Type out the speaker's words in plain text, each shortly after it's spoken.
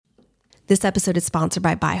This episode is sponsored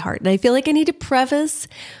by ByHeart, and I feel like I need to preface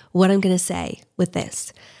what I'm going to say with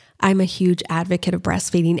this. I'm a huge advocate of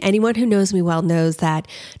breastfeeding. Anyone who knows me well knows that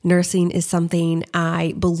nursing is something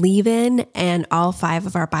I believe in, and all 5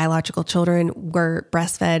 of our biological children were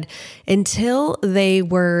breastfed until they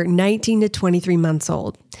were 19 to 23 months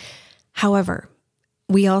old. However,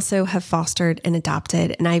 we also have fostered and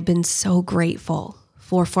adopted, and I've been so grateful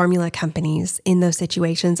for formula companies in those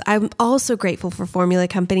situations. I'm also grateful for formula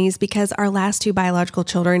companies because our last 2 biological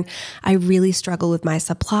children, I really struggled with my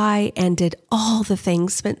supply and did all the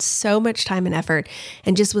things, spent so much time and effort,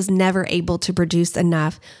 and just was never able to produce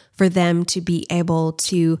enough for them to be able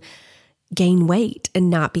to gain weight and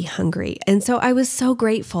not be hungry. And so I was so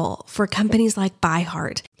grateful for companies like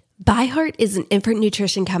ByHeart. ByHeart is an infant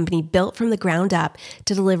nutrition company built from the ground up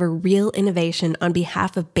to deliver real innovation on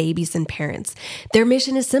behalf of babies and parents. Their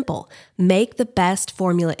mission is simple: make the best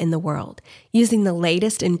formula in the world. Using the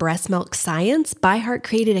latest in breast milk science, ByHeart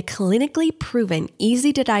created a clinically proven,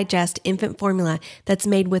 easy-to-digest infant formula that's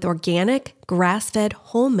made with organic, grass-fed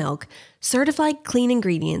whole milk, certified clean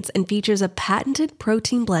ingredients, and features a patented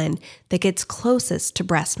protein blend that gets closest to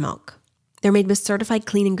breast milk. They're made with certified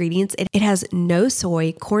clean ingredients. It has no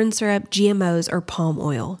soy, corn syrup, GMOs, or palm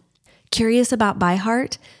oil. Curious about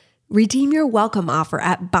ByHeart? Redeem your welcome offer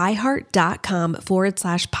at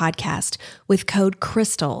byheart.com/podcast with code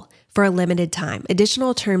CRYSTAL for a limited time.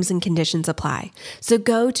 Additional terms and conditions apply. So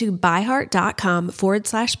go to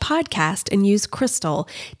byheart.com/podcast and use CRYSTAL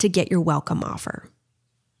to get your welcome offer.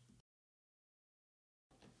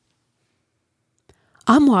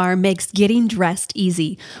 Armoire makes getting dressed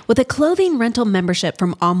easy. With a clothing rental membership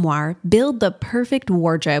from Armoire, build the perfect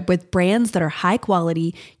wardrobe with brands that are high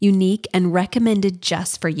quality, unique, and recommended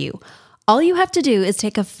just for you. All you have to do is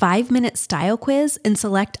take a 5-minute style quiz and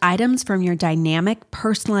select items from your dynamic,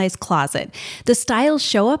 personalized closet. The styles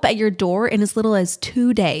show up at your door in as little as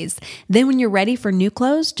 2 days. Then when you're ready for new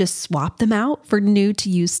clothes, just swap them out for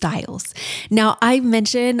new-to-use styles. Now, I've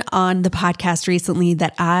mentioned on the podcast recently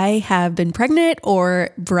that I have been pregnant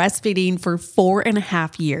or breastfeeding for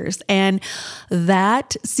 4.5 years. And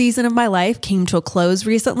that season of my life came to a close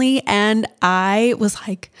recently, and I was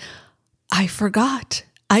like, I forgot.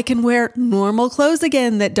 I can wear normal clothes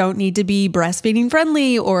again that don't need to be breastfeeding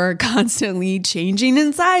friendly or constantly changing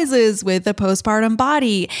in sizes with a postpartum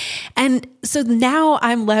body. And so now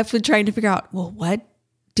I'm left with trying to figure out, well, what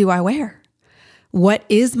do I wear? What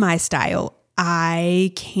is my style?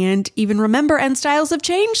 I can't even remember, and styles have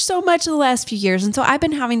changed so much in the last few years. And so I've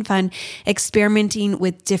been having fun experimenting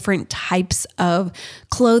with different types of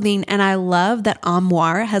clothing. And I love that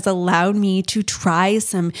Armoire has allowed me to try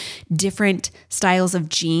some different styles of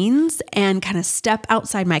jeans and kind of step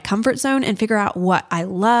outside my comfort zone and figure out what I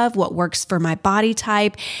love, what works for my body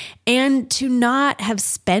type, and to not have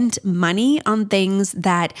spent money on things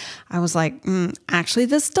that I was like, actually,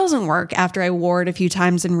 this doesn't work, after I wore it a few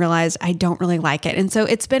times and realized I don't really like it. And so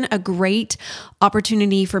it's been a great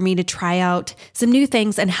opportunity for me to try out some new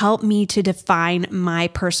things and help me to define my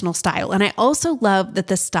personal style. And I also love that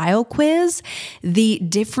the style quiz, the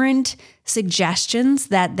different suggestions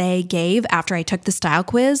that they gave after I took the style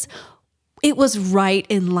quiz, it was right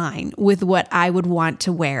in line with what I would want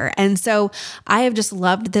to wear. And so I have just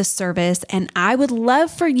loved this service, and I would love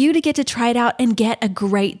for you to get to try it out and get a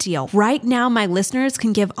great deal. Right now, my listeners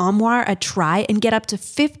can give Armoire a try and get up to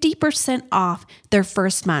 50% off their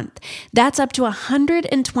first month. That's up to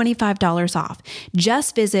 $125 off.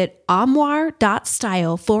 Just visit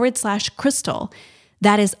armoire.style/crystal.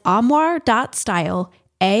 That is armoire.style,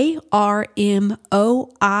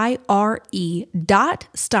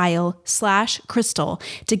 ARMOIRE.style/crystal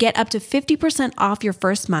to get up to 50% off your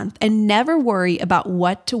first month and never worry about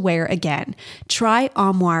what to wear again. Try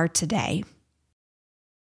Armoire today.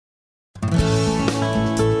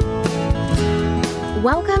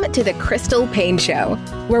 Welcome to the Crystal Paine Show,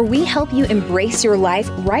 where we help you embrace your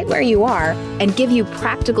life right where you are and give you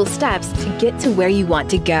practical steps to get to where you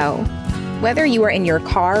want to go. Whether you are in your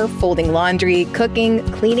car, folding laundry, cooking,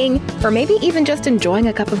 cleaning, or maybe even just enjoying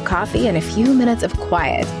a cup of coffee and a few minutes of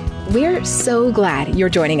quiet, we're so glad you're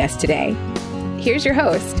joining us today. Here's your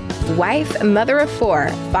host, wife, mother of 4,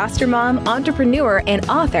 foster mom, entrepreneur, and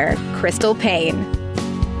author, Crystal Paine.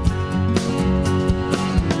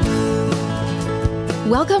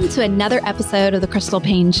 Welcome to another episode of the Crystal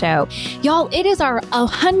Paine Show. Y'all, it is our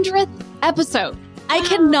 100th episode. I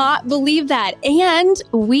cannot believe that. And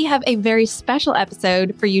we have a very special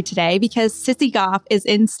episode for you today because Sissy Goff is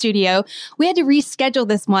in studio. We had to reschedule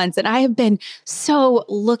this once, and I have been so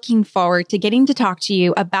looking forward to getting to talk to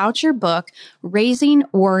you about your book, Raising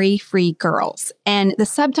Worry-Free Girls. And the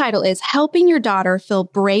subtitle is Helping Your Daughter Feel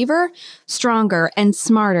Braver, Stronger, and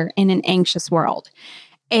Smarter in an Anxious World.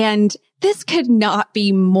 And this could not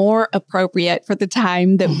be more appropriate for the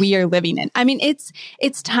time that we are living in. I mean, it's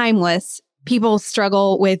timeless. People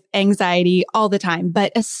struggle with anxiety all the time,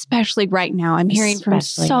 but especially right now, I'm hearing from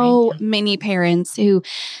so many parents who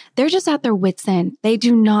they're just at their wits' end. They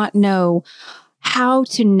do not know how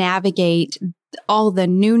to navigate all the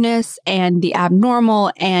newness and the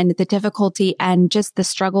abnormal and the difficulty and just the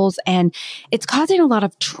struggles. And it's causing a lot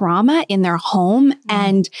of trauma in their home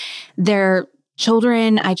and their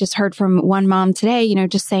children. I just heard from one mom today,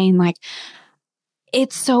 just saying like,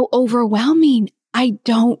 it's so overwhelming. I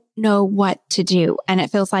don't know what to do. And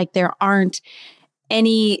it feels like there aren't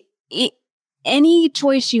any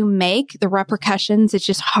choice you make, the repercussions, it's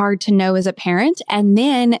just hard to know as a parent. And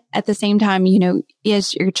then at the same time,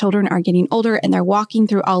 as your children are getting older and they're walking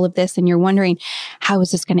through all of this and you're wondering, how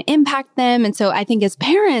is this going to impact them? And so I think as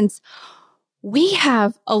parents, we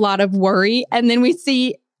have a lot of worry, and then we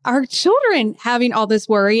see our children having all this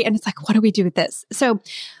worry, and it's like, what do we do with this? So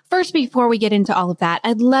first, before we get into all of that,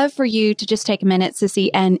 I'd love for you to just take a minute, Sissy,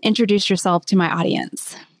 and introduce yourself to my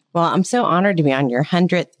audience. Well, I'm so honored to be on your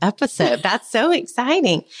 100th episode. That's so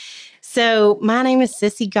exciting. So my name is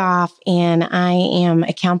Sissy Goff, and I am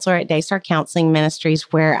a counselor at Daystar Counseling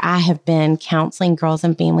Ministries, where I have been counseling girls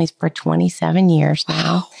and families for 27 years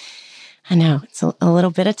now. Wow. I know it's a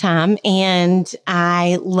little bit of time, and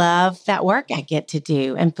I love that work I get to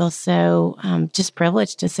do and feel so just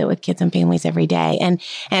privileged to sit with kids and families every day. And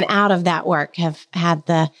out of that work have had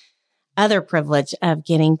the other privilege of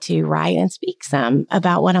getting to write and speak some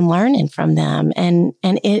about what I'm learning from them. And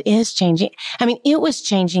it is changing. I mean, it was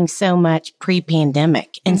changing so much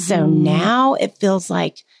pre-pandemic. And so now it feels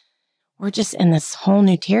like we're just in this whole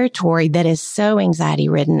new territory that is so anxiety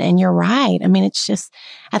ridden. And you're right. I mean,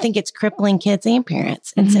 I think it's crippling kids and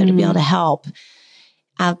parents. And so to be able to help,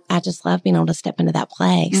 I just love being able to step into that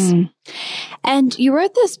place. And you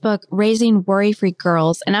wrote this book, Raising Worry-Free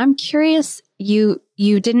Girls. And I'm curious, you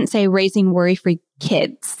didn't say raising worry-free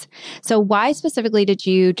kids. So why specifically did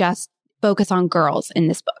you just focus on girls in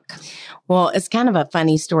this book? Well, it's kind of a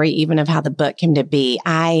funny story, even of how the book came to be.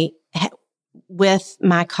 With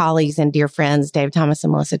my colleagues and dear friends, Dave Thomas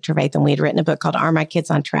and Melissa Trevathan, we had written a book called Are My Kids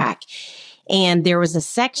on Track? And there was a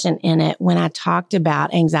section in it when I talked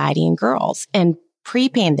about anxiety in girls. And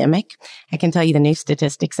pre-pandemic, I can tell you the new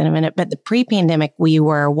statistics in a minute, but the pre-pandemic,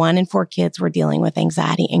 1 in 4 kids were dealing with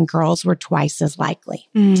anxiety, and girls were twice as likely.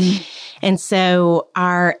 And so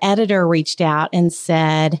our editor reached out and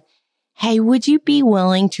said, hey, would you be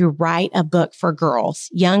willing to write a book for girls,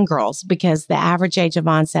 young girls, because the average age of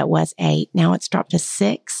onset was 8. Now it's dropped to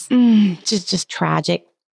 6, which is just tragic.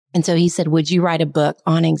 And so he said, would you write a book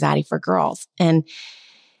on anxiety for girls? And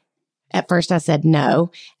at first I said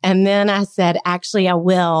no. And then I said, actually, I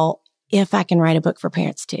will if I can write a book for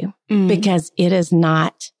parents too, because it is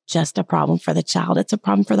not just a problem for the child. It's a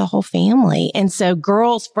problem for the whole family. And so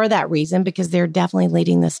girls, for that reason, because they're definitely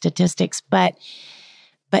leading the statistics, but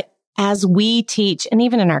as we teach, and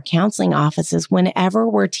even in our counseling offices, whenever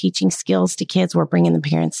we're teaching skills to kids, we're bringing the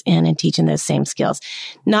parents in and teaching those same skills,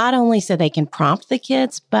 not only so they can prompt the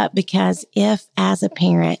kids, but because if, as a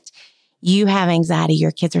parent, you have anxiety,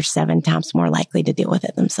 your kids are 7 times more likely to deal with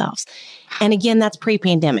it themselves. And again, that's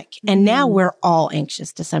pre-pandemic. And now we're all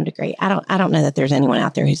anxious to some degree. I don't know that there's anyone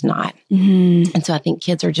out there who's not. And so I think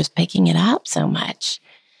kids are just picking it up so much.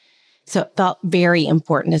 So it felt very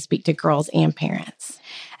important to speak to girls and parents.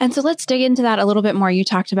 And so let's dig into that a little bit more. You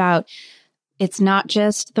talked about it's not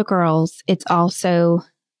just the girls, it's also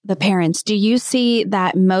the parents. Do you see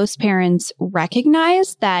that most parents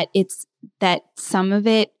recognize that some of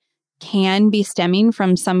it can be stemming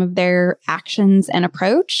from some of their actions and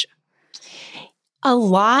approach? A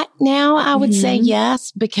lot now, I would say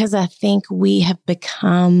yes, because I think we have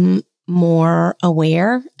become more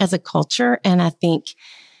aware as a culture. And I think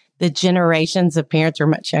the generations of parents are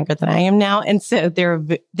much younger than I am now. And so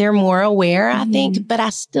they're more aware, I think, but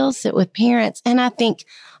I still sit with parents. And I think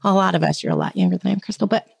a lot of us, you're a lot younger than I am, Crystal,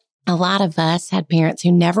 but a lot of us had parents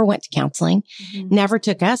who never went to counseling, never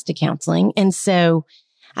took us to counseling. And so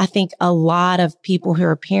I think a lot of people who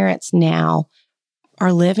are parents now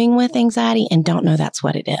are living with anxiety and don't know that's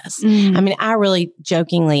what it is. I mean, I really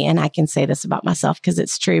jokingly, and I can say this about myself because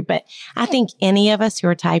it's true, but I think any of us who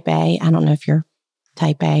are type A, I don't know if you're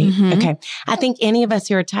type A. Okay. I think any of us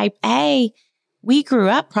who are type A we grew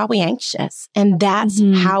up probably anxious, and that's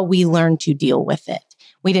how we learned to deal with it.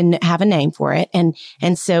 We didn't have a name for it. And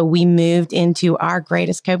so we moved into our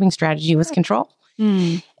greatest coping strategy was control.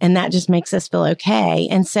 And that just makes us feel okay.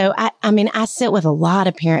 And so, I sit with a lot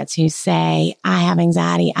of parents who say, I have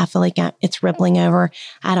anxiety. I feel like it's rippling over.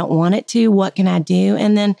 I don't want it to. What can I do?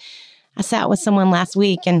 And then I sat with someone last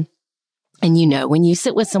week and when you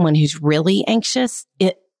sit with someone who's really anxious,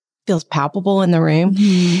 it feels palpable in the room.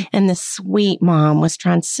 And the sweet mom was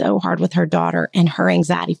trying so hard with her daughter and her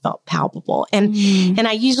anxiety felt palpable. And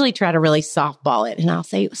I usually try to really softball it. And I'll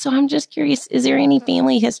say, so I'm just curious, is there any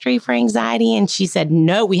family history for anxiety? And she said,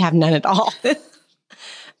 no, we have none at all.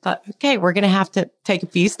 But okay, we're going to have to take a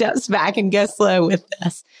few steps back and go slow with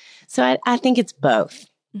this. So I think it's both.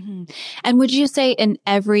 And would you say in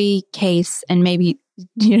every case, and maybe,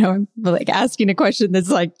 I'm like asking a question that's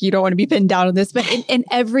like, you don't want to be pinned down on this, but in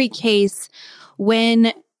every case,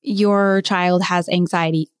 when your child has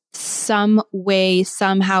anxiety, some way,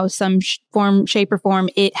 somehow, some form, shape or form,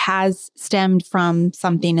 it has stemmed from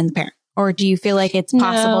something in the parent? Or do you feel like it's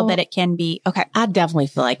possible that it can be? Okay. I definitely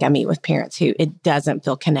feel like I meet with parents who it doesn't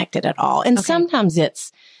feel connected at all. And sometimes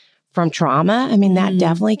it's from trauma. That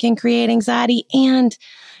definitely can create anxiety. And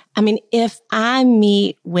if I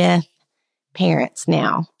meet with parents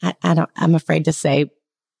now, I'm afraid to say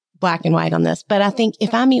black and white on this, but I think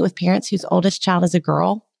if I meet with parents whose oldest child is a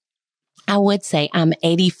girl, I would say I'm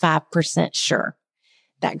 85% sure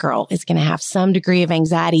that girl is going to have some degree of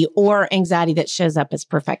anxiety or anxiety that shows up as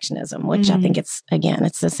perfectionism, which I think it's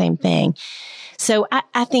the same thing. So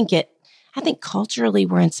I think culturally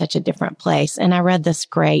we're in such a different place. And I read this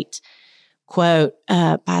great quote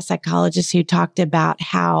by a psychologist who talked about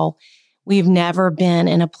how we've never been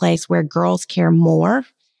in a place where girls care more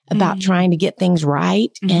about trying to get things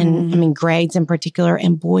right. And grades in particular,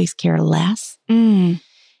 and boys care less.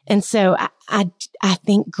 And so I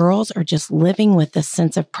think girls are just living with this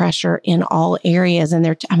sense of pressure in all areas. And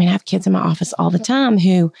I have kids in my office all the time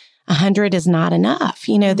who 100 is not enough.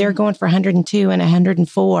 They're going for 102 and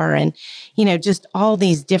 104 and, just all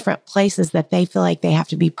these different places that they feel like they have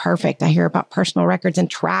to be perfect. I hear about personal records and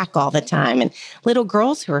track all the time, and little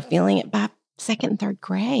girls who are feeling it by second and third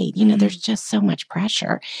grade. There's just so much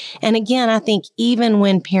pressure. And again, I think even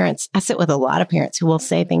when I sit with a lot of parents who will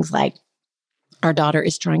say things like, our daughter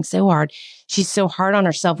is trying so hard. She's so hard on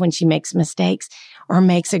herself when she makes mistakes or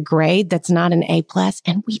makes a grade that's not an A+,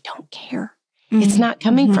 and we don't care. It's not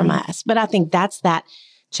coming from us. But I think that's that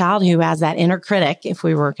child who has that inner critic, if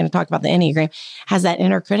we were going to talk about the Enneagram, has that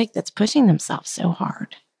inner critic that's pushing themselves so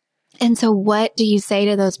hard. And so what do you say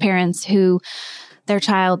to those parents who their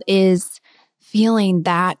child is feeling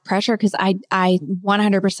that pressure? Because I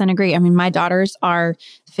 100% agree. My daughters are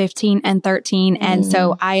 15 and 13. And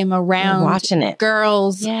so I am around watching it.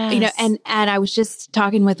 Girls, and I was just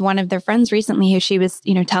talking with one of their friends recently who she was,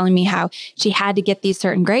 telling me how she had to get these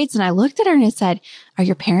certain grades. And I looked at her and I said, are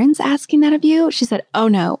your parents asking that of you? She said, oh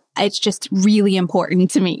no, it's just really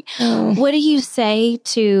important to me. What do you say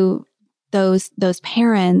to those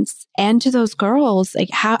parents and to those girls? Like,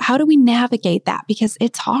 how do we navigate that? Because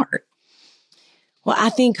it's hard. Well,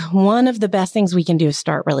 I think one of the best things we can do is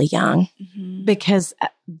start really young because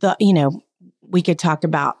we could talk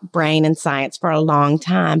about brain and science for a long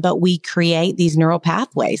time, but we create these neural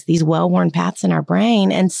pathways, these well-worn paths in our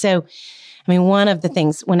brain. And so, one of the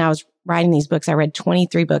things when I was writing these books, I read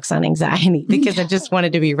 23 books on anxiety because I just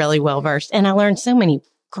wanted to be really well-versed. And I learned so many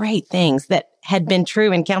great things that had been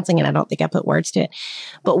true in counseling, and I don't think I put words to it.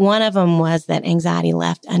 But one of them was that anxiety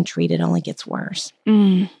left untreated only gets worse.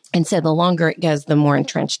 And so the longer it goes, the more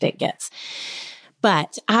entrenched it gets.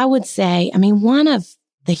 But I would say, one of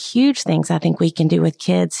the huge things I think we can do with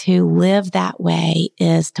kids who live that way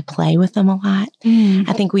is to play with them a lot.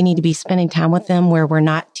 I think we need to be spending time with them where we're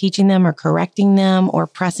not teaching them or correcting them or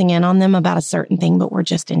pressing in on them about a certain thing, but we're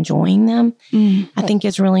just enjoying them. I think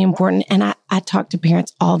is really important. And I talk to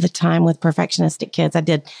parents all the time with perfectionistic kids. I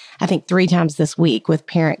did, I think 3 times this week with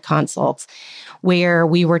parent consults where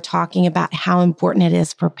we were talking about how important it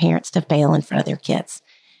is for parents to fail in front of their kids,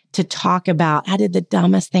 to talk about, I did the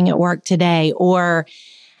dumbest thing at work today, or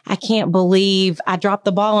I can't believe I dropped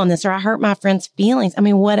the ball on this, or I hurt my friend's feelings.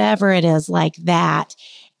 Whatever it is like that.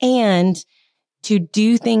 And to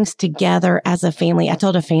do things together as a family. I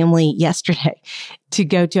told a family yesterday to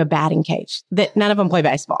go to a batting cage that none of them play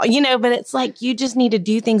baseball, but it's like, you just need to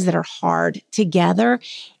do things that are hard together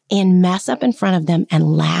and mess up in front of them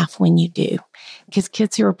and laugh when you do. Because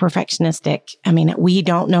kids who are perfectionistic, we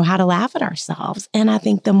don't know how to laugh at ourselves. And I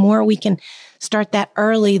think the more we can start that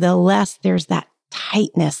early, the less there's that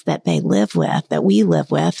tightness that they live with, that we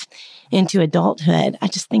live with into adulthood. I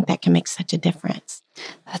just think that can make such a difference.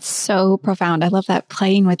 That's so profound. I love that,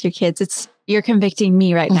 playing with your kids. You're convicting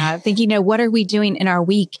me right now. I'm thinking, what are we doing in our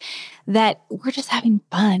week that we're just having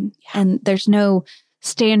fun, and there's no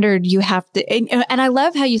standard you have to. And I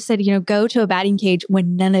love how you said, go to a batting cage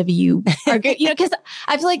when none of you are good, because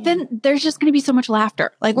I feel like then there's just going to be so much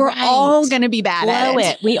laughter. Like we're all going to be bad at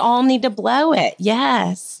it. We all need to blow it.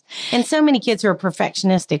 Yes. And so many kids who are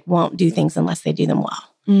perfectionistic won't do things unless they do them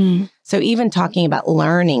well. So even talking about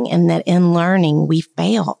learning, and that in learning, we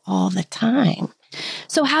fail all the time.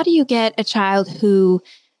 So how do you get a child who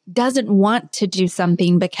doesn't want to do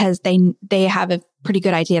something because they have a pretty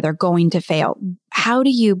good idea they're going to fail? How do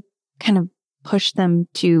you kind of push them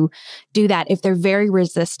to do that if they're very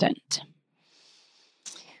resistant?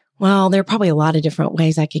 Well, there are probably a lot of different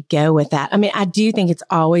ways I could go with that. I mean, I do think it's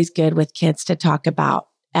always good with kids to talk about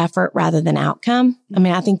effort rather than outcome. I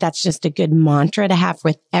mean, I think that's just a good mantra to have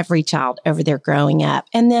with every child over there growing up.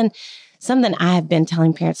 And then something I have been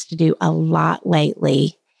telling parents to do a lot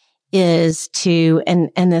lately is to,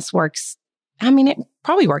 and this works, I mean, it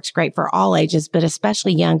probably works great for all ages, but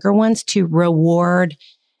especially younger ones, to reward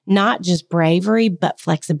not just bravery, but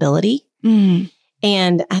flexibility.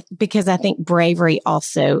 And because I think bravery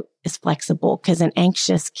also is flexible, because an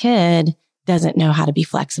anxious kid doesn't know how to be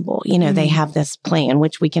flexible. They have this plan,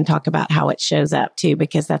 which we can talk about how it shows up too,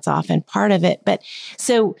 because that's often part of it. But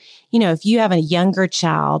so, if you have a younger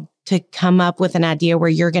child, to come up with an idea where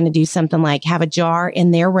you're going to do something like have a jar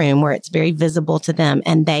in their room where it's very visible to them,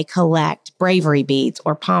 and they collect bravery beads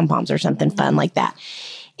or pom-poms or something fun like that.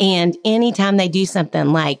 And anytime they do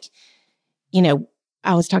something like,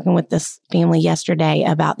 I was talking with this family yesterday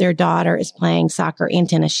about their daughter is playing soccer and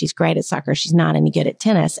tennis. She's great at soccer. She's not any good at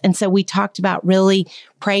tennis. And so we talked about really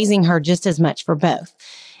praising her just as much for both.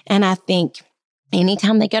 And I think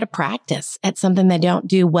anytime they go to practice at something they don't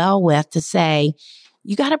do well with, to say,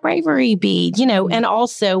 you got a bravery bead, and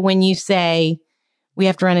also when you say we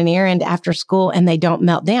have to run an errand after school and they don't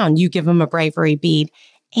melt down, you give them a bravery bead.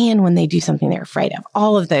 And when they do something they're afraid of,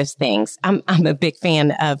 all of those things, I'm a big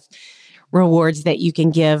fan of rewards that you can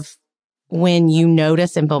give when you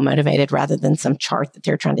notice and feel motivated, rather than some chart that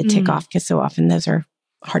they're trying to tick off, because so often those are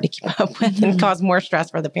hard to keep up with and cause more stress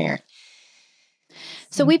for the parent.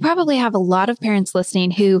 So we probably have a lot of parents listening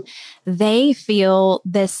who they feel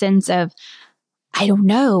this sense of, I don't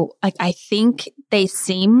know, like I think they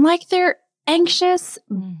seem like they're anxious,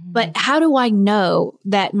 but how do I know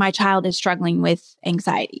that my child is struggling with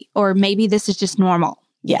anxiety? Or maybe this is just normal.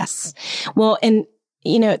 Yes. Well, and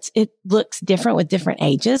it looks different with different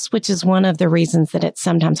ages, which is one of the reasons that it's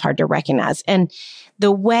sometimes hard to recognize. And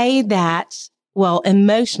the way that,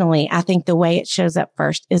 emotionally, I think the way it shows up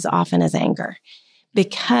first is often as anger.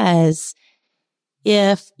 Because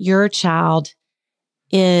if your child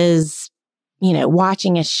is,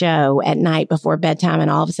 watching a show at night before bedtime,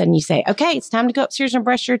 and all of a sudden you say, okay, it's time to go upstairs and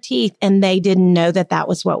brush your teeth, and they didn't know that that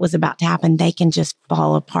was what was about to happen, they can just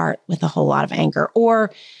fall apart with a whole lot of anger.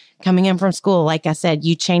 Or coming in from school, like I said,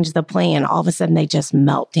 you change the plan, all of a sudden they just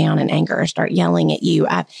melt down in anger or start yelling at you.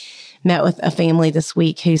 I met with a family this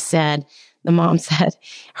week who said, the mom said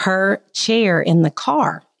her chair in the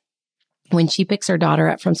car, when she picks her daughter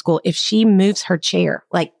up from school, if she moves her chair,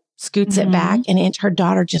 like scoots it back an inch, her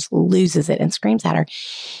daughter just loses it and screams at her.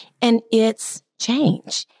 And it's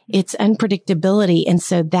change. It's unpredictability. And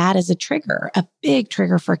so that is a trigger, a big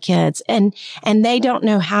trigger for kids. And they don't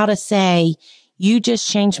know how to say, you just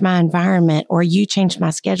changed my environment, or you changed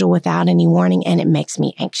my schedule without any warning, and it makes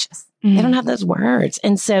me anxious. They don't have those words.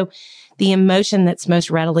 And so the emotion that's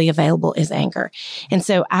most readily available is anger. And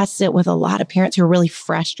so I sit with a lot of parents who are really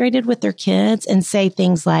frustrated with their kids and say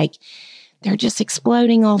things like, they're just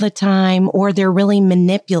exploding all the time, or they're really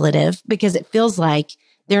manipulative, because it feels like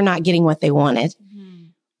they're not getting what they wanted,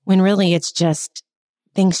 when really it's just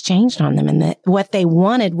things changed on them, and that what they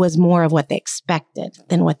wanted was more of what they expected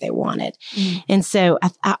than what they wanted. And so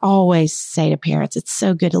I always say to parents, it's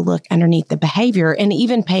so good to look underneath the behavior and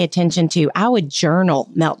even pay attention to, I would journal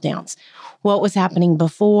meltdowns. What was happening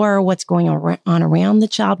before, what's going on around the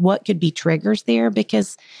child, what could be triggers there,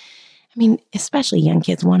 because I mean, especially young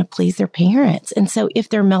kids want to please their parents. And so if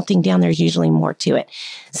they're melting down, there's usually more to it.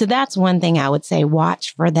 So that's one thing I would say,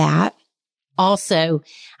 watch for that. Also,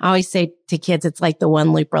 I always say to kids, it's like the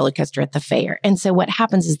one loop roller coaster at the fair. And so what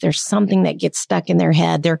happens is there's something that gets stuck in their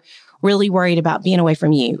head. They're really worried about being away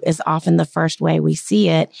from you, is often the first way we see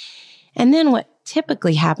it. And then what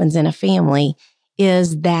typically happens in a family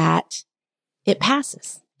is that it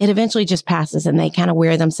passes. It eventually just passes, and they kind of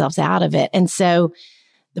wear themselves out of it. And so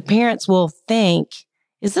the parents will think,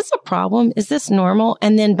 is this a problem? Is this normal?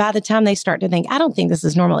 And then by the time they start to think, I don't think this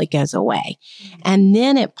is normal, it goes away. And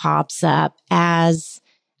then it pops up as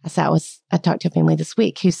I talked to a family this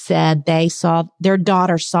week who said their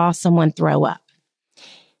daughter saw someone throw up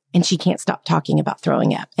and she can't stop talking about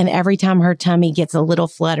throwing up. And every time her tummy gets a little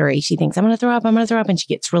fluttery, she thinks, I'm going to throw up. And she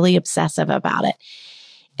gets really obsessive about it.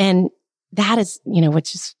 And that is,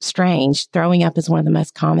 which is strange. Throwing up is one of the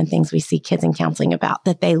most common things we see kids in counseling about,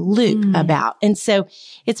 that they loop about. And so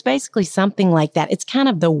it's basically something like that. It's kind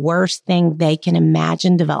of the worst thing they can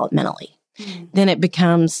imagine developmentally. Then it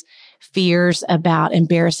becomes fears about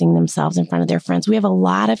embarrassing themselves in front of their friends. We have a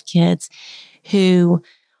lot of kids who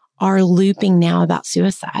are looping now about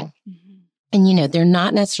suicide. And, they're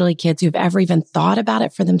not necessarily kids who've ever even thought about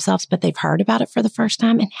it for themselves, but they've heard about it for the first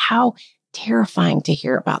time. And how terrifying to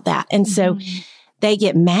hear about that. And so they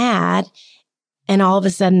get mad and all of a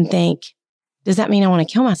sudden think, does that mean I want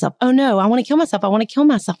to kill myself? Oh no, I want to kill myself. I want to kill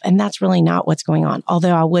myself. And that's really not what's going on.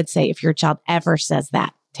 Although I would say if your child ever says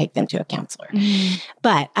that, take them to a counselor.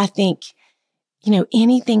 But I think,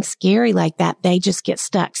 anything scary like that, they just get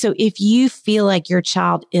stuck. So if you feel like your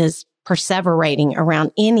child is perseverating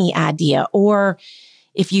around any idea, or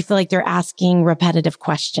if you feel like they're asking repetitive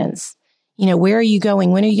questions, where are you going?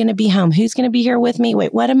 When are you going to be home? Who's going to be here with me?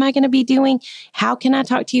 Wait, what am I going to be doing? How can I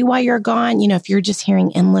talk to you while you're gone? If you're just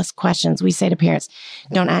hearing endless questions, we say to parents,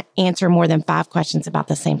 don't answer more than 5 questions about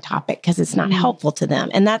the same topic because it's not helpful to them.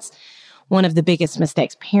 And that's one of the biggest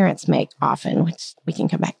mistakes parents make often, which we can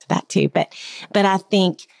come back to that too. But I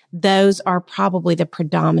think those are probably the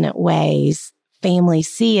predominant ways families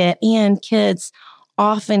see it, and kids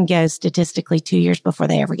often go statistically 2 years before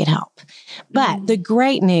they ever get help. But the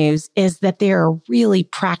great news is that there are really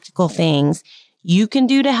practical things you can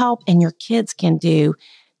do to help and your kids can do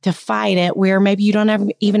to fight it, where maybe you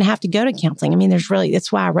don't even have to go to counseling. I mean,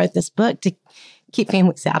 that's why I wrote this book, to keep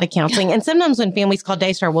families out of counseling. And sometimes when families call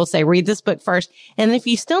Daystar, we'll say, read this book first. And if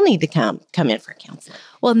you still need to come in for counseling.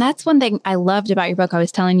 Well, and that's one thing I loved about your book. I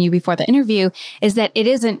was telling you before the interview is that it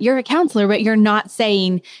isn't, you're a counselor, but you're not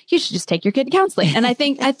saying you should just take your kid to counseling. And I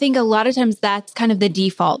think a lot of times that's kind of the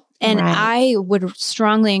default. And I would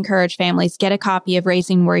strongly encourage families, get a copy of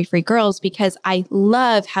Raising Worry-Free Girls, because I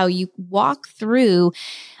love how you walk through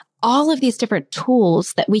all of these different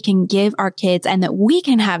tools that we can give our kids and that we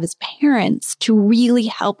can have as parents to really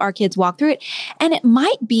help our kids walk through it. And it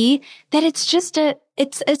might be that it's just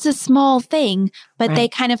it's a small thing, but they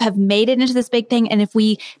kind of have made it into this big thing. And if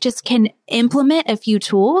we just can implement a few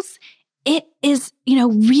tools, it is,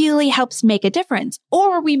 really helps make a difference.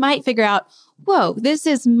 Or we might figure out, whoa, this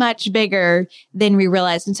is much bigger than we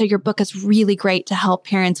realized. And so your book is really great to help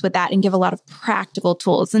parents with that and give a lot of practical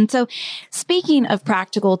tools. And so speaking of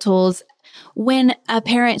practical tools, when a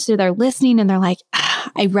parent, so they're listening and they're like,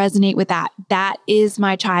 I resonate with that. That is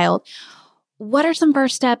my child. What are some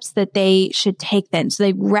first steps that they should take then? So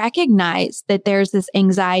they recognize that there's this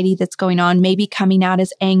anxiety that's going on, maybe coming out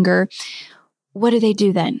as anger. What do they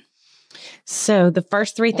do then? So the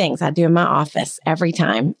first 3 things I do in my office every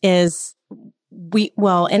time is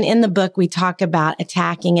and in the book, we talk about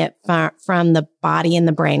attacking it from the body and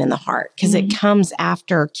the brain and the heart, because it comes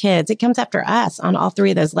after kids. It comes after us on all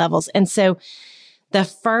 3 of those levels. And so the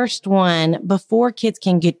first one, before kids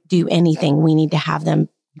can do anything, we need to have them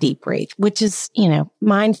deep breathe, which is,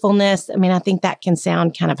 mindfulness. I mean, I think that can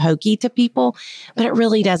sound kind of hokey to people, but it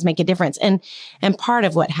really does make a difference. And part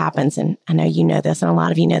of what happens, and I know you know this, and a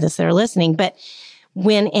lot of you know this that are listening, but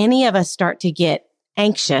when any of us start to get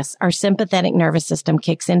anxious, our sympathetic nervous system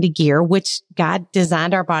kicks into gear, which God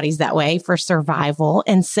designed our bodies that way for survival.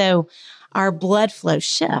 And so our blood flow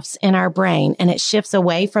shifts in our brain, and it shifts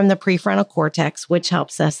away from the prefrontal cortex, which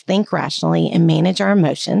helps us think rationally and manage our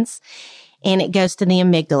emotions. And it goes to the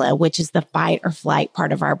amygdala, which is the fight or flight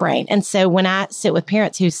part of our brain. And so when I sit with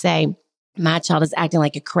parents who say, my child is acting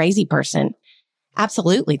like a crazy person,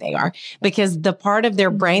 absolutely they are, because the part of their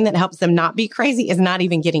brain that helps them not be crazy is not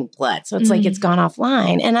even getting blood. So it's like it's gone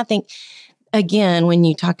offline. And I think, again, when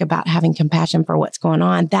you talk about having compassion for what's going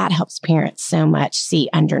on, that helps parents so much see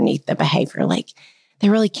underneath the behavior. Like, they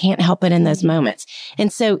really can't help it in those moments.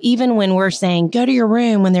 And so even when we're saying, go to your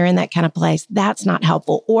room when they're in that kind of place, that's not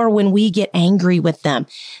helpful. Or when we get angry with them,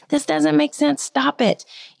 this doesn't make sense. Stop it.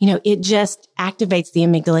 It just activates the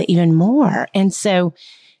amygdala even more. And so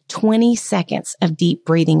 20 seconds of deep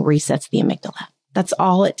breathing resets the amygdala. That's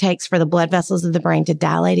all it takes for the blood vessels of the brain to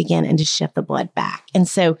dilate again and to shift the blood back. And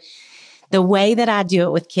so the way that I do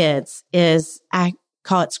it with kids is I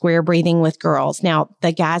call it square breathing with girls. Now,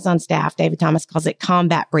 the guys on staff, David Thomas calls it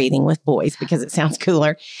combat breathing with boys because it sounds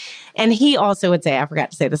cooler. And he also would say, I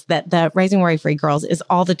forgot to say this, that the Raising Worry-Free Girls is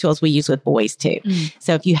all the tools we use with boys too.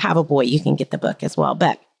 So if you have a boy, you can get the book as well.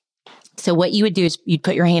 But so what you would do is you'd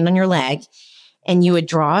put your hand on your leg and you would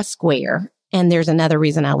draw a square. And there's another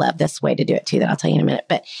reason I love this way to do it too that I'll tell you in a minute.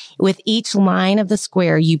 But with each line of the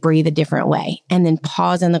square, you breathe a different way and then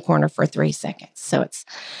pause in the corner for 3 seconds. So it's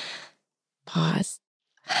pause,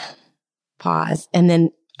 pause, and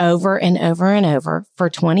then over and over and over for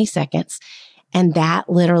 20 seconds. And that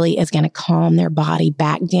literally is going to calm their body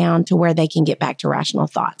back down to where they can get back to rational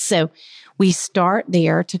thoughts. So we start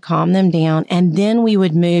there to calm them down, and then we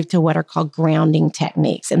would move to what are called grounding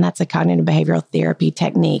techniques. And that's a cognitive behavioral therapy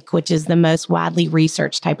technique, which is the most widely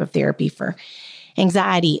researched type of therapy for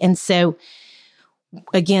anxiety. And so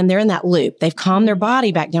again, they're in that loop. They've calmed their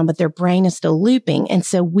body back down, but their brain is still looping. And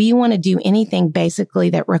so we want to do anything basically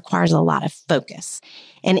that requires a lot of focus,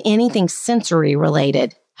 and anything sensory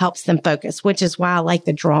related helps them focus, which is why I like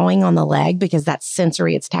the drawing on the leg, because that's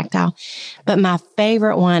sensory, it's tactile. But my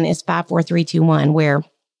favorite one is 5, 4, 3, 2, 1, where,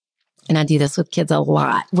 and I do this with kids a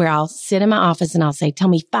lot, where I'll sit in my office and I'll say, tell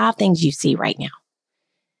me 5 things you see right now.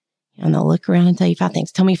 And they'll look around and tell you 5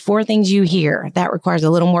 things. Tell me 4 things you hear. That requires a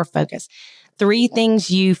little more focus. 3 things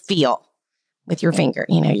you feel with your finger,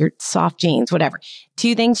 your soft jeans, whatever.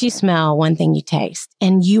 2 things you smell, 1 thing you taste.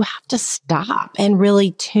 And you have to stop and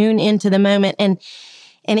really tune into the moment. And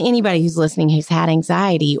anybody who's listening who's had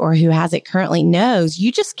anxiety or who has it currently knows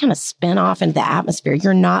you just kind of spin off into the atmosphere.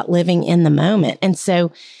 You're not living in the moment. And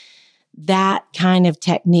so that kind of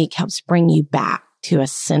technique helps bring you back to a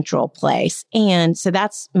central place. And so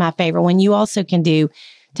that's my favorite one. You also can do,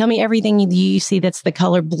 tell me everything you see that's the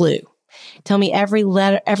color blue. Tell me every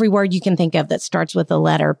word you can think of that starts with the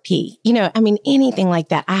letter P. Anything like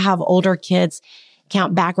that. I have older kids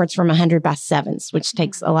count backwards from 100 by 7s, which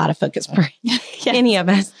takes a lot of focus for any of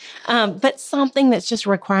us. But something that's just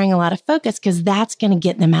requiring a lot of focus, because that's going to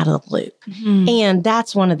get them out of the loop. Mm-hmm. And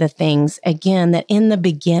that's one of the things, again, that in the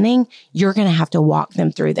beginning, you're going to have to walk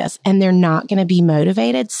them through this, and they're not going to be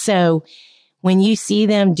motivated. So when you see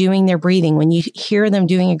them doing their breathing, when you hear them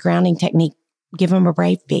doing a grounding technique, give them a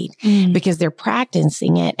brave beat, because they're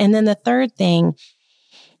practicing it. And then the third thing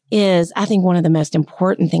is, I think one of the most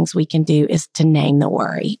important things we can do is to name the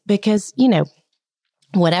worry, because,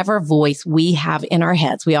 whatever voice we have in our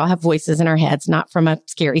heads, we all have voices in our heads, not from a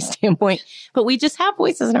scary standpoint, but we just have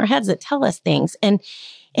voices in our heads that tell us things. And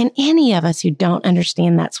any of us who don't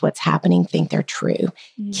understand that's what's happening think they're true.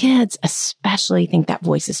 Kids especially think that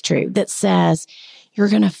voice is true, that says, you're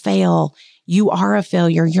going to fail. You are a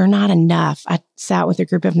failure. You're not enough. I sat with a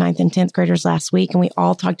group of 9th and 10th graders last week, and we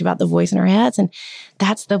all talked about the voice in our heads. And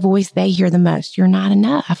that's the voice they hear the most. You're not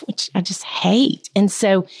enough, which I just hate. And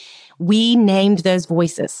so we named those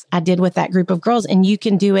voices. I did with that group of girls, and you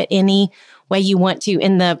can do it any way you want to.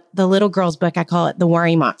 In the little girls book, I call it The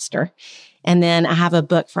Worry Monster. And then I have a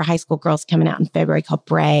book for high school girls coming out in February called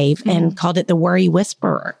Brave, and called it The Worry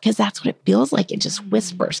Whisperer, because that's what it feels like. It just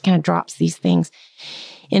whispers, kind of drops these things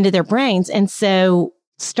into their brains. And so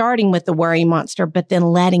starting with the worry monster, but then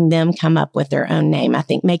letting them come up with their own name, I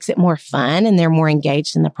think makes it more fun, and they're more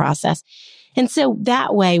engaged in the process. And so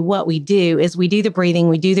that way, what we do is we do the breathing,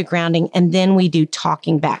 we do the grounding, and then we do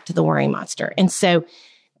talking back to the worry monster. And so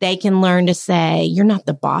they can learn to say, you're not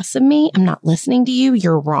the boss of me. I'm not listening to you.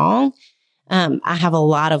 You're wrong. I have a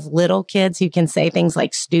lot of little kids who can say things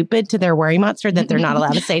like stupid to their worry monster that they're not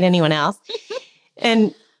allowed to say to anyone else.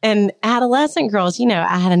 And adolescent girls,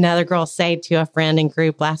 I had another girl say to a friend in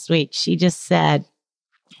group last week, she just said,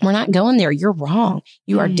 we're not going there. You're wrong.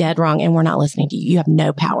 You are dead wrong. And we're not listening to you. You have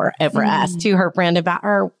no power over us, to her friend about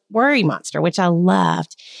her worry monster, which I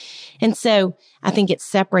loved. And so I think it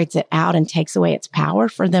separates it out and takes away its power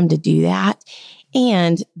for them to do that.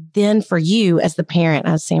 And then for you as the parent,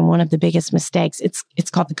 I was saying one of the biggest mistakes, it's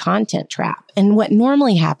called the content trap. And what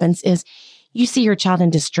normally happens is you see your child in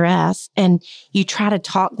distress and you try to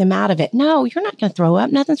talk them out of it. No, you're not going to throw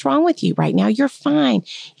up. Nothing's wrong with you right now. You're fine.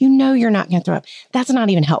 You're not going to throw up. That's not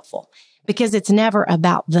even helpful, because it's never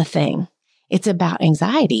about the thing. It's about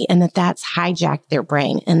anxiety, and that's hijacked their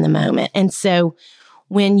brain in the moment. And so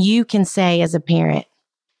when you can say as a parent,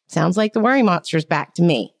 sounds like the worry monster's back to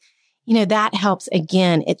me, that helps.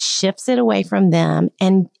 Again, it shifts it away from them,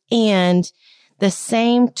 and the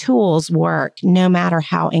same tools work no matter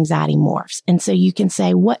how anxiety morphs. And so you can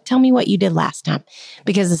say, tell me what you did last time,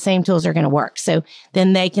 because the same tools are going to work. So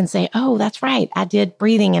then they can say, oh, that's right. I did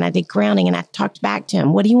breathing and I did grounding and I talked back to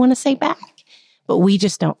him. What do you want to say back? But we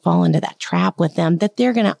just don't fall into that trap with them that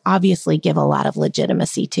they're going to obviously give a lot of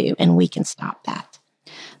legitimacy to, and we can stop that.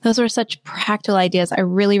 Those were such practical ideas. I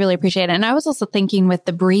really, really appreciate it. And I was also thinking with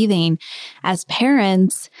the breathing as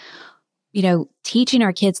parents, teaching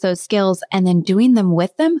our kids those skills and then doing them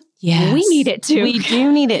with them. Yes. We need it too. We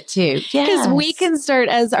do need it too. Yes. Because we can start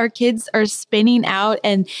as our kids are spinning out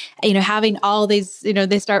and, having all these,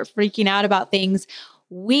 they start freaking out about things.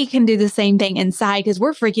 We can do the same thing inside because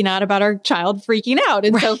we're freaking out about our child freaking out.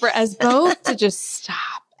 And so for us both to just stop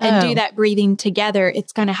and do that breathing together,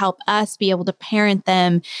 it's going to help us be able to parent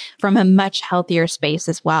them from a much healthier space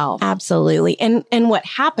as well. Absolutely. And what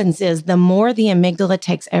happens is the more the amygdala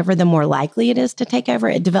takes over, the more likely it is to take over.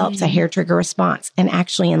 It develops a hair trigger response and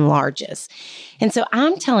actually enlarges. And so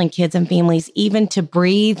I'm telling kids and families even to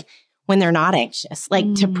breathe when they're not anxious,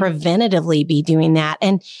 like to preventatively be doing that.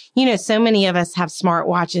 And, so many of us have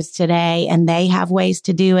smartwatches today and they have ways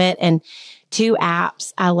to do it. And 2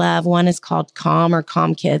 apps I love. One is called Calm or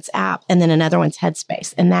Calm Kids app, and then another one's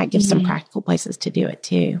Headspace. And that gives some practical places to do it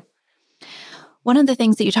too. One of the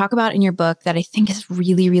things that you talk about in your book that I think is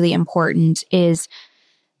really, really important is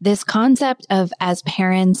this concept of, as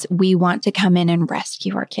parents, we want to come in and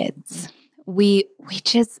rescue our kids. We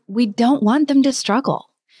don't want them to struggle.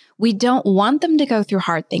 We don't want them to go through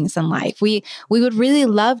hard things in life. We would really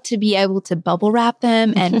love to be able to bubble wrap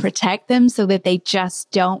them and protect them so that they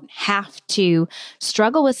just don't have to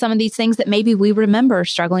struggle with some of these things that maybe we remember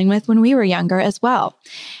struggling with when we were younger as well.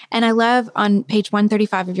 And I love on page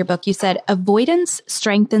 135 of your book, you said, avoidance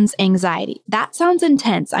strengthens anxiety. That sounds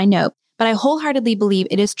intense, I know, but I wholeheartedly believe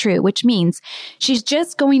it is true, which means she's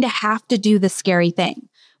just going to have to do the scary thing.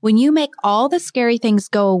 When you make all the scary things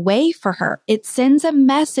go away for her, it sends a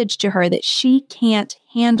message to her that she can't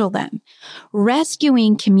handle them.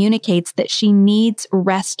 Rescuing communicates that she needs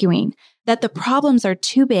rescuing, that the problems are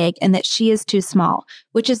too big and that she is too small,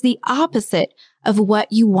 which is the opposite of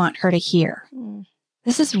what you want her to hear.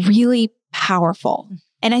 This is really powerful.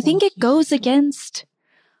 And I think it goes against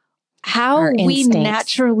how we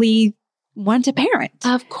naturally want to parent.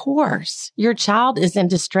 Of course. Your child is in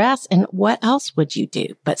distress, and what else would you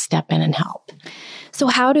do but step in and help? So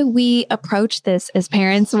how do we approach this as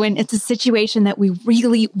parents when it's a situation that we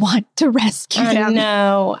really want to rescue them?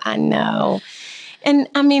 I know. And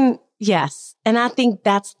I mean, yes. And I think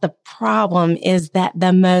that's the problem, is that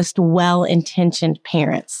the most well-intentioned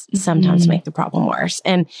parents sometimes make the problem worse.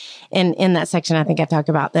 And in that section, I think I talk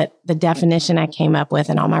about that the definition I came up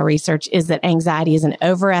with in all my research is that anxiety is an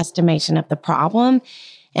overestimation of the problem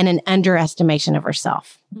and an underestimation of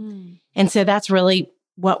herself. And so that's really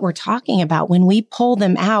what we're talking about. When we pull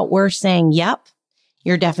them out, we're saying, yep,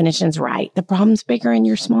 your definition's right. The problem's bigger and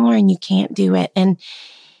you're smaller and you can't do it. And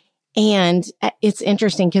it's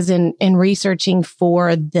interesting because in researching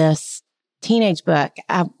for this teenage book,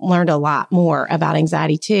 I've learned a lot more about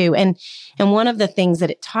anxiety too. And one of the things that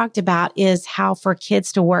it talked about is how for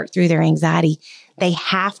kids to work through their anxiety, they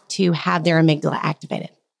have to have their amygdala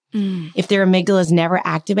activated. If their amygdala is never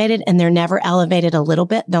activated and they're never elevated a little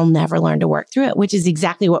bit, they'll never learn to work through it, which is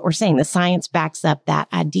exactly what we're saying. The science backs up that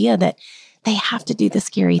idea that they have to do the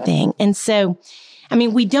scary thing. And so, I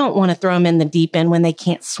mean, we don't want to throw them in the deep end when they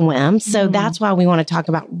can't swim. So that's why we want to talk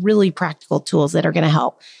about really practical tools that are going to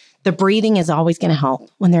help. The breathing is always going to help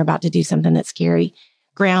when they're about to do something that's scary.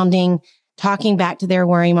 Grounding, talking back to their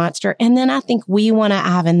worry monster. And then I think we want to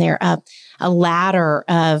have in there a ladder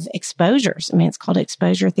of exposures. I mean, it's called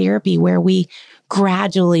exposure therapy, where we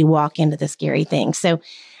gradually walk into the scary thing. So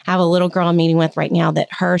I have a little girl I'm meeting with right now that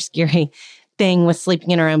her scary thing was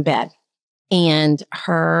sleeping in her own bed. And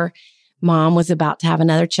her mom was about to have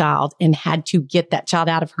another child and had to get that child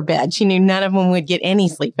out of her bed. She knew none of them would get any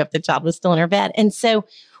sleep if the child was still in her bed. And so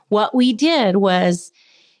what we did was,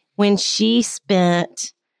 when she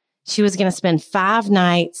was going to spend 5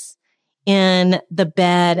 nights in the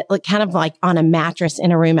bed, like kind of like on a mattress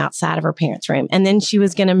in a room outside of her parents' room. And then she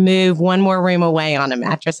was going to move one more room away on a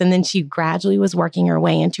mattress. And then she gradually was working her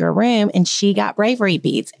way into her room, and she got bravery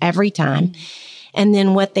beads every time. And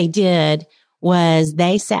then what they did was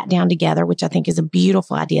they sat down together, which I think is a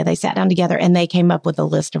beautiful idea. They sat down together and they came up with a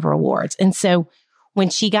list of rewards. And so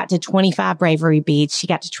when she got to 25 bravery beads, she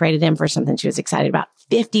got to trade it in for something she was excited about.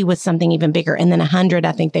 50 was something even bigger. And then 100,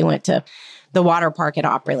 I think they went to the water park at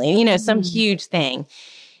Opryland, some huge thing.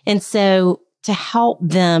 And so to help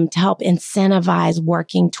incentivize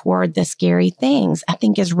working toward the scary things, I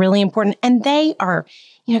think is really important. And they are,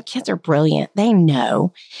 kids are brilliant. They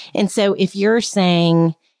know. And so if you're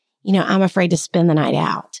saying, I'm afraid to spend the night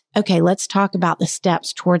out. Okay, let's talk about the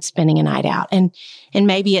steps towards spending a night out. And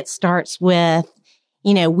maybe it starts with,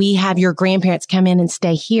 we have your grandparents come in and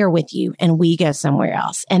stay here with you and we go somewhere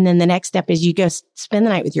else. And then the next step is you go spend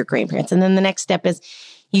the night with your grandparents. And then the next step is,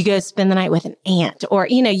 you go spend the night with an aunt, or,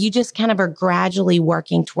 you just kind of are gradually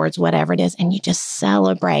working towards whatever it is. And you just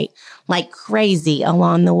celebrate like crazy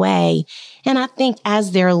along the way. And I think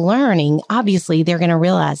as they're learning, obviously they're going to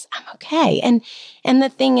realize I'm okay. And the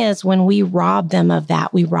thing is, when we rob them of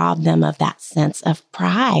that, we rob them of that sense of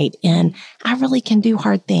pride. And I really can do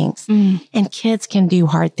hard things, and kids can do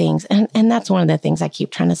hard things. And that's one of the things I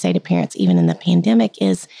keep trying to say to parents, even in the pandemic,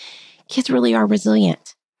 is kids really are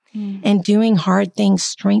resilient. And doing hard things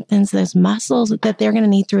strengthens those muscles that they're going to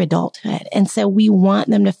need through adulthood. And so we want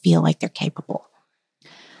them to feel like they're capable.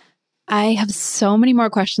 I have so many more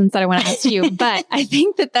questions that I want to ask you, but I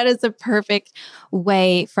think that is a perfect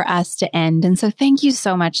way for us to end. And so thank you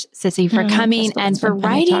so much, Sissy, for coming and for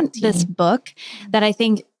writing this book that I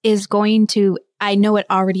think is going to, I know it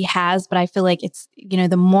already has, but I feel like it's,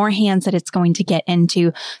 the more hands that it's going to get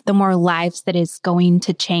into, the more lives that it's going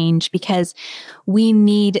to change, because we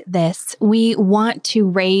need this. We want to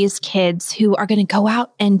raise kids who are going to go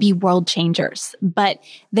out and be world changers, but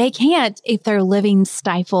they can't if they're living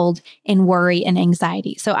stifled in worry and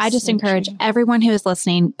anxiety. So I just encourage everyone who is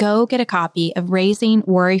listening, go get a copy of Raising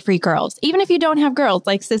Worry-Free Girls. Even if you don't have girls,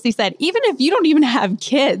 like Sissy said, even if you don't even have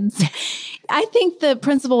kids, I think the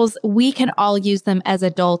principles, we can all use them as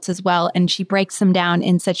adults as well. And she breaks them down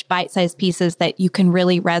in such bite-sized pieces that you can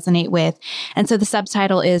really resonate with. And so the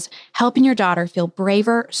subtitle is Helping Your Daughter Feel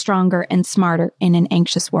Braver, Stronger, and Smarter in an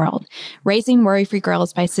Anxious World. Raising Worry-Free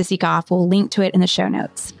Girls by Sissy Goff. We'll link to it in the show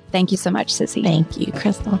notes. Thank you so much, Sissy. Thank you,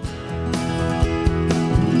 Crystal.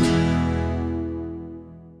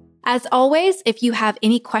 As always, if you have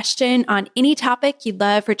any question on any topic you'd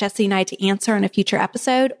love for Jesse and I to answer on a future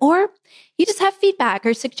episode, or you just have feedback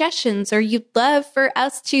or suggestions, or you'd love for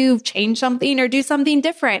us to change something or do something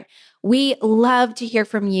different, we love to hear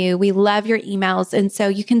from you. We love your emails. And so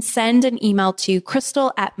you can send an email to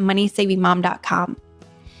crystal@moneysavingmom.com.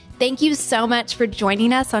 Thank you so much for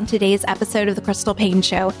joining us on today's episode of The Crystal Paine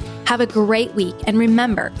Show. Have a great week. And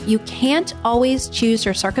remember, you can't always choose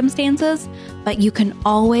your circumstances, but you can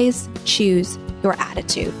always choose your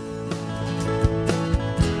attitude.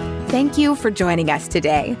 Thank you for joining us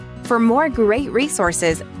today. For more great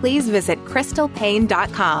resources, please visit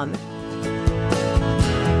crystalpaine.com.